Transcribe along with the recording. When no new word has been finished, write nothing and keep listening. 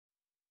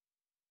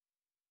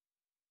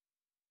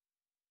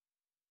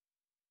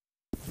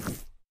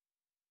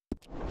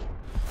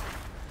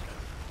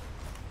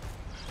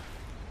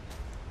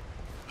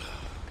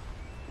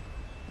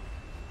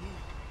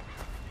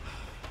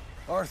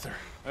Arthur.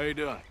 How you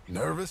doing?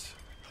 Nervous?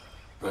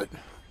 But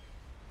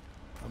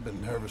I've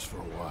been nervous for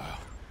a while.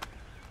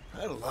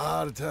 I had a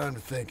lot of time to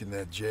think in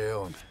that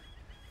jail, and I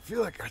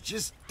feel like I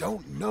just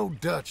don't know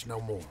Dutch no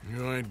more.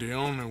 You ain't the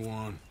only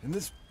one. And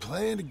this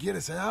plan to get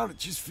us out, it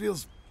just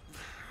feels...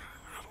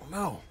 I don't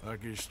know.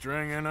 Like he's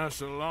stringing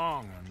us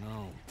along, I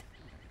know.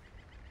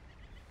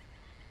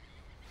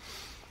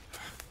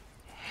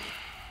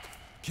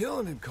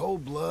 Killing in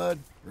cold blood,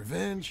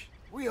 revenge,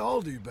 we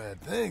all do bad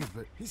things,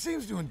 but he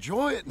seems to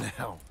enjoy it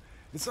now.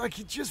 It's like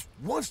he just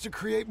wants to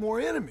create more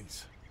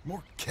enemies,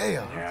 more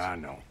chaos. Yeah, I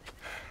know.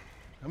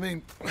 I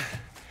mean,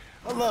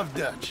 I love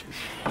Dutch.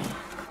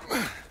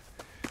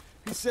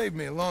 He saved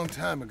me a long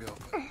time ago.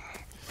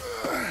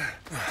 I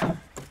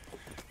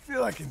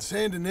feel like in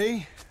Saint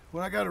Denis,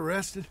 when I got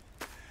arrested,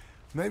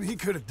 maybe he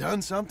could have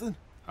done something.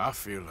 I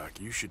feel like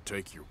you should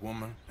take your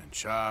woman and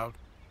child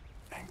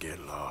and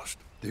get lost.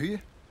 Do you?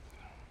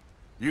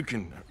 You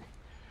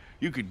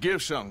could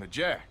give something to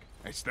Jack.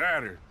 It's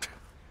that or...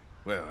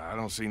 Well, I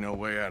don't see no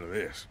way out of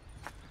this.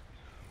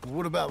 Well,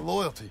 what about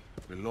loyalty?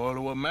 Be loyal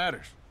to what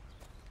matters.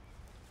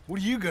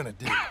 What are you gonna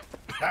do?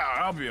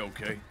 I'll be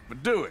okay,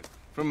 but do it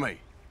for me.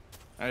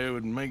 It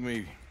would make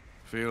me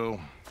feel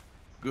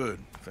good,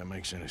 if that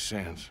makes any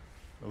sense.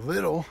 A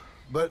little,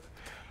 but...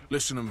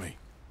 Listen to me.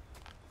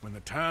 When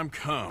the time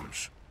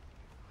comes,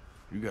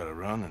 you gotta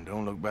run and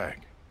don't look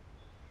back.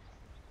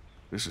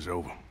 This is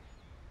over.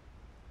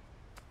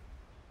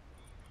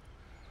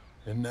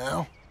 And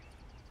now?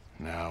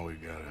 Now we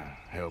gotta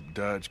help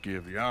Dutch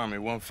give the army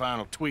one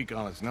final tweak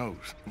on its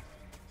nose.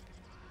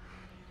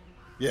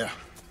 Yeah,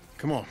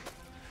 come on.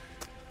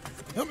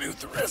 Help me with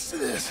the rest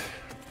of this.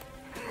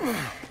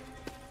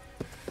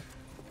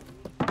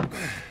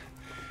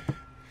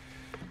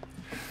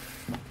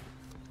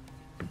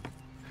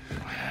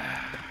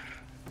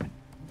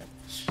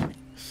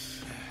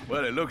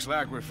 Well, it looks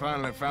like we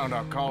finally found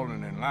our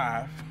calling in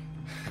life.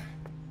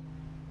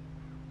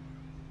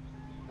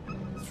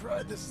 Let's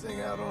ride this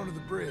thing out onto the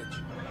bridge.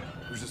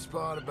 There's a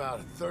spot about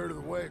a third of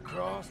the way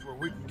across where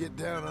we can get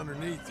down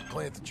underneath to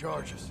plant the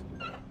charges.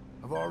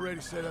 I've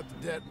already set up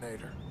the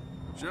detonator.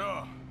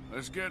 Sure,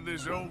 let's get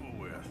this over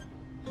with.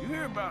 You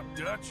hear about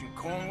Dutch and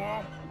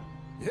Cornwall?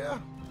 Yeah,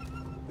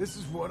 this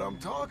is what I'm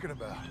talking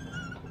about.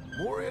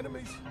 More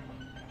enemies,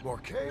 more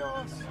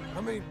chaos.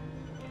 I mean,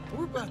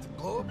 we're about to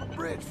blow up a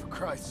bridge, for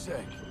Christ's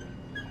sake.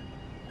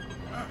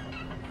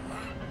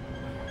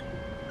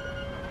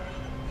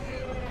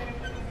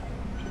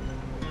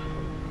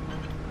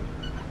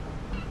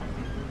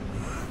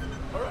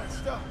 All right,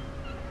 stop.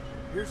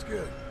 Here's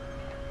good.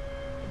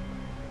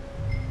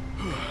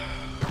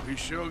 We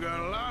sure got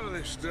a lot of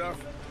this stuff.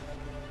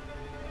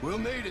 We'll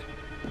need it.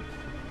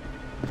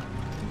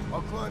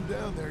 I'll climb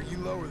down there, you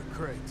lower the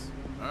crates.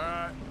 All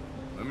right,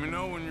 let me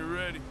know when you're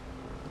ready.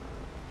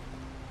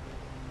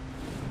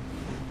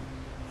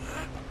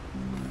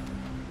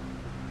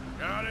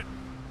 Got it?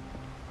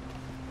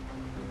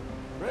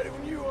 Ready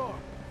when you are.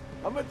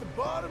 I'm at the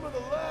bottom of the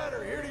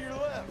ladder, here to your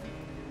left.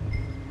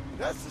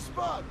 That's the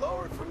spot,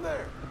 lower it from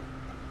there.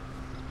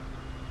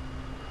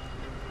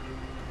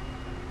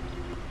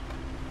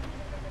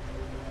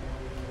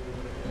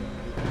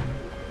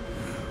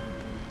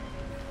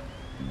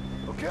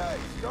 Okay,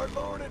 start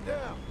lowering it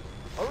down.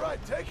 All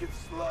right, take it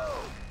slow.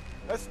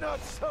 That's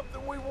not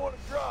something we want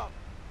to drop.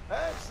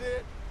 That's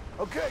it.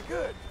 Okay,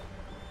 good.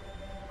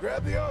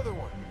 Grab the other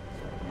one.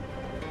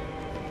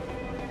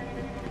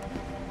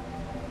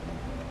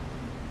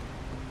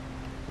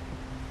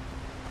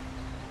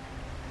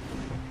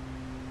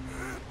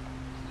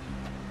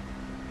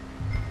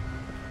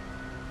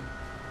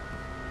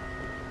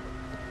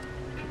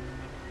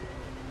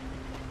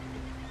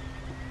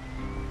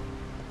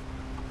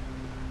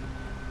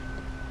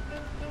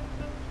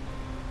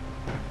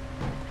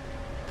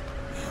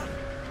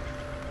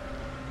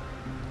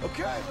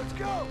 Okay, let's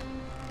go.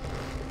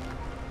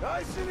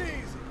 Nice and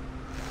easy.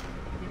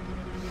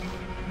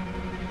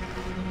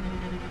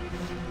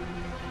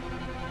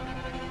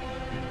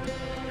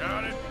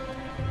 Got it?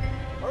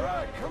 All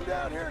right, come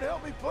down here and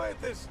help me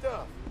plant this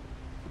stuff.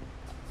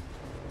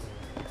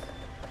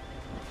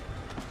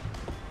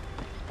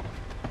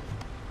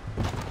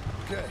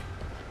 Okay,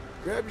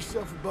 grab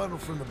yourself a bundle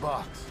from the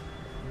box.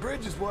 The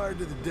bridge is wired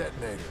to the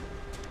detonator.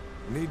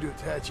 You need to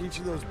attach each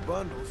of those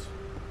bundles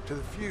to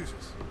the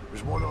fuses.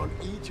 There's one on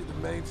each of the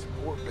main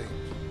support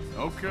beams.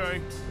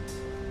 Okay.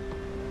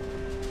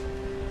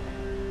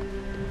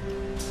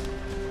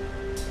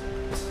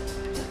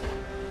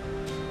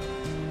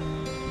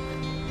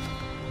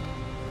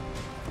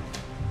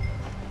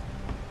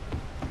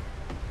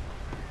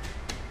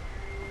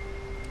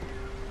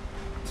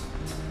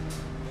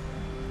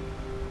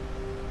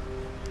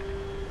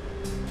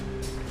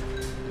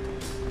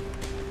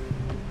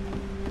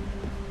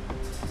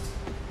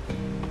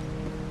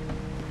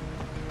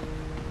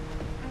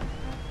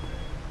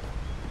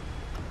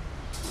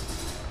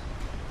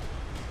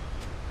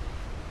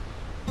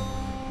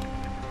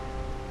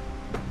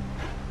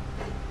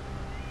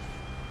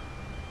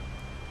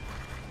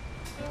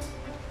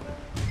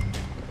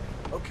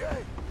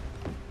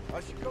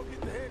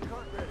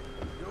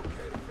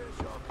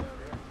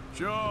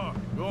 Sure,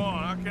 go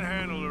on. I can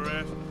handle the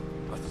rest.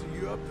 I'll see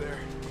you up there.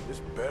 This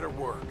better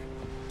work.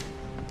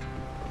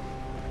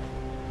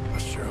 I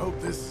sure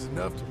hope this is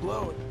enough to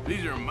blow it.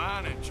 These are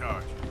mining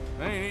charges.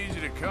 They ain't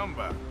easy to come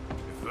by.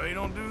 If they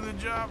don't do the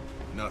job,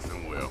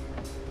 nothing will.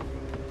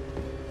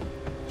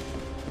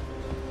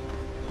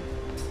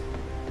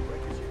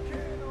 Quick as you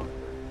can,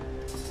 Arthur.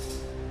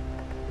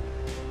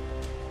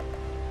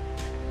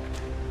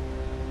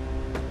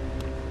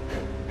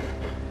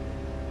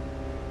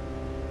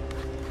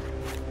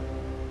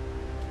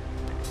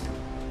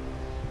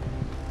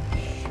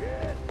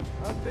 Shit!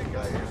 I think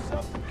I hear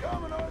something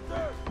coming,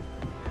 Arthur!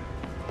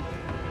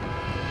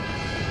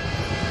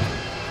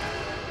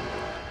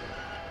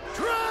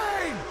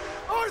 Train!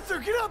 Arthur,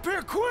 get up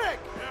here quick!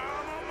 Yeah,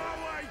 I'm on my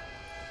way.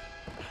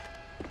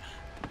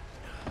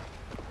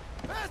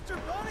 Faster,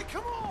 buddy,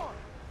 come on!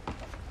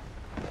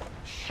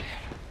 Shit.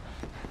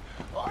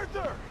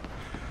 Arthur!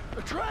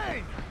 A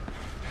train!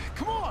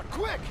 Come on,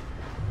 quick!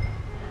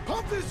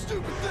 Pump this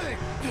stupid thing!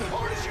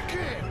 Hard as you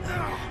can!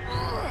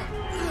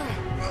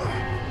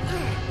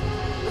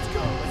 Let's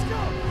go, let's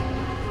go!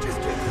 Just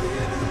get to the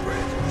end of the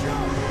bridge and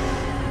jump!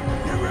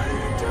 Get ready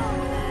to jump!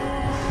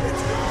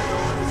 It's going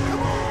on us,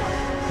 come on!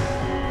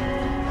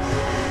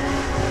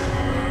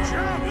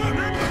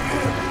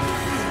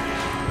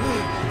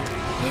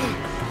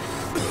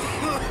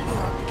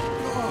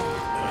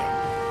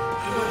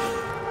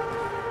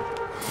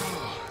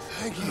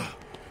 Thank you.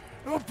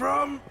 No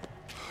problem.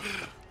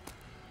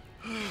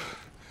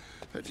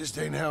 That just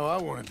ain't how I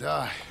want to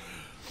die.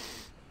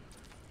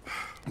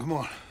 Come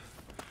on.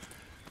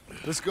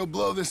 Let's go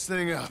blow this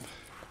thing up.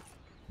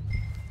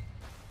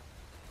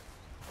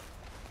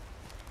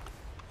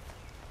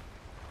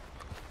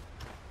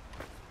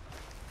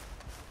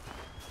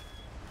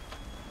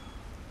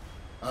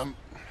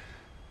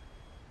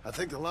 I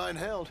think the line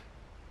held.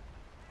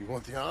 You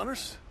want the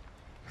honors?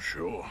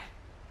 Sure.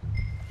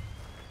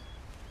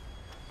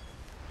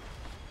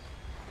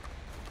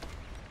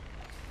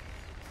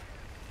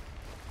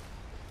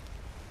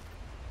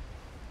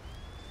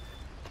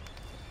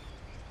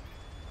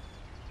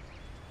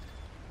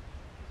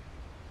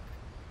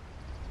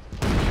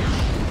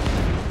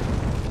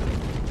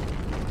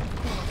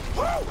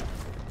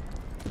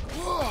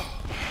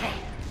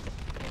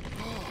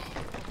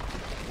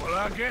 Well,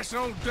 I guess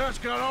old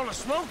Dutch got all the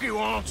smoke he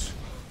wants.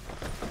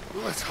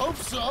 Let's hope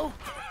so.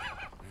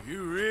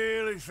 You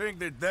really think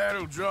that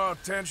that'll draw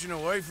attention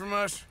away from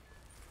us?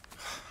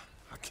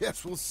 I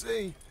guess we'll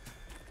see.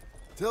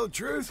 Tell the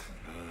truth,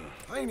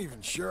 I ain't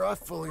even sure I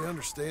fully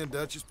understand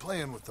Dutch's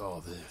plan with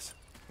all this.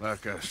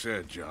 Like I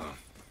said, John,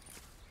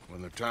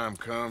 when the time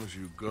comes,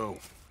 you go.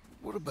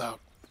 What about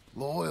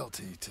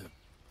loyalty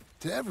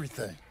to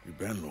everything? You've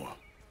been loyal.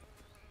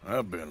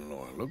 I've been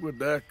loyal. Look what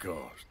that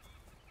cost.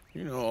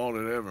 You know, all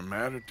that ever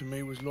mattered to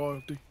me was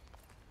loyalty.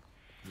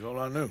 It's all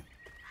I knew.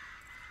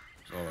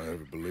 It's all I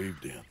ever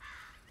believed in.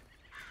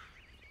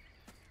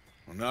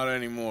 Well, not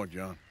anymore,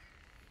 John.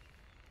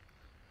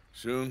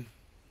 Soon,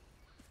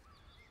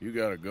 you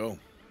gotta go.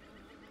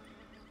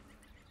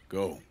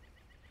 Go.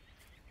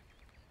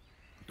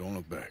 Don't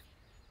look back.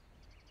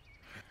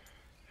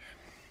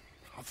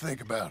 I'll think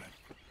about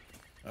it.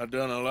 I've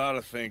done a lot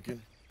of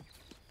thinking.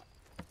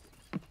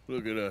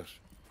 Look at us.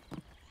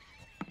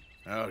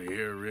 Out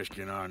here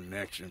risking our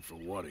necks, and for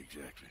what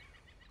exactly?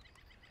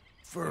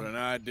 For an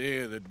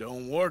idea that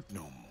don't work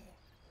no more.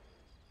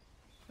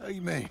 How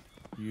you mean?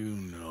 You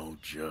know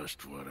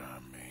just what I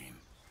mean.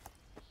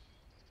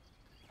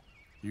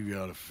 You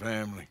got a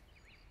family.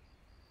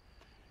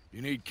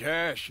 You need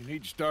cash. You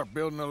need to start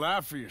building a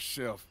life for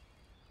yourself.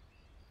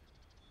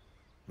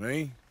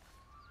 Me?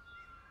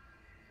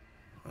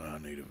 I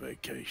need a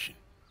vacation.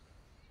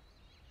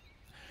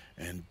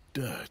 And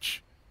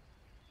Dutch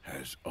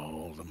has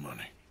all the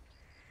money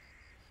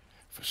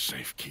for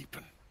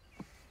safekeeping.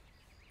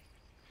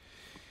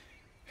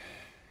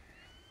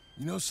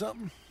 You know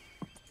something?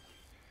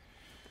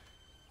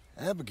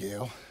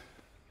 Abigail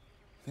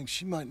thinks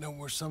she might know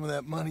where some of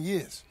that money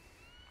is.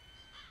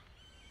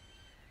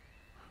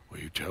 Well,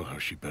 you tell her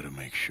she better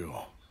make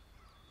sure.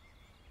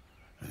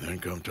 And then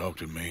come talk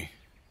to me.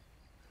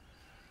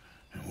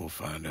 And we'll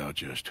find out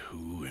just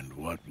who and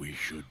what we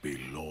should be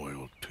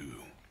loyal to.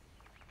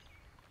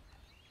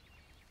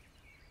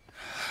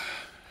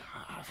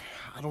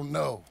 I don't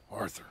know,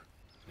 Arthur.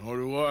 Nor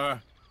do I.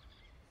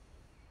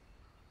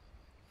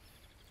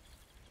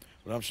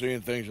 But I'm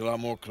seeing things a lot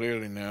more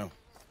clearly now.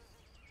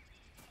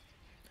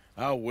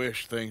 I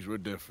wish things were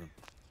different.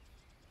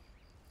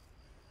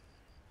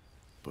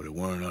 But it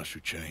weren't us who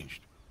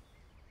changed.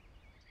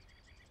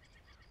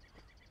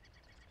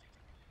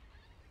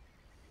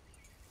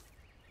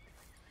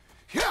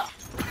 Yeah!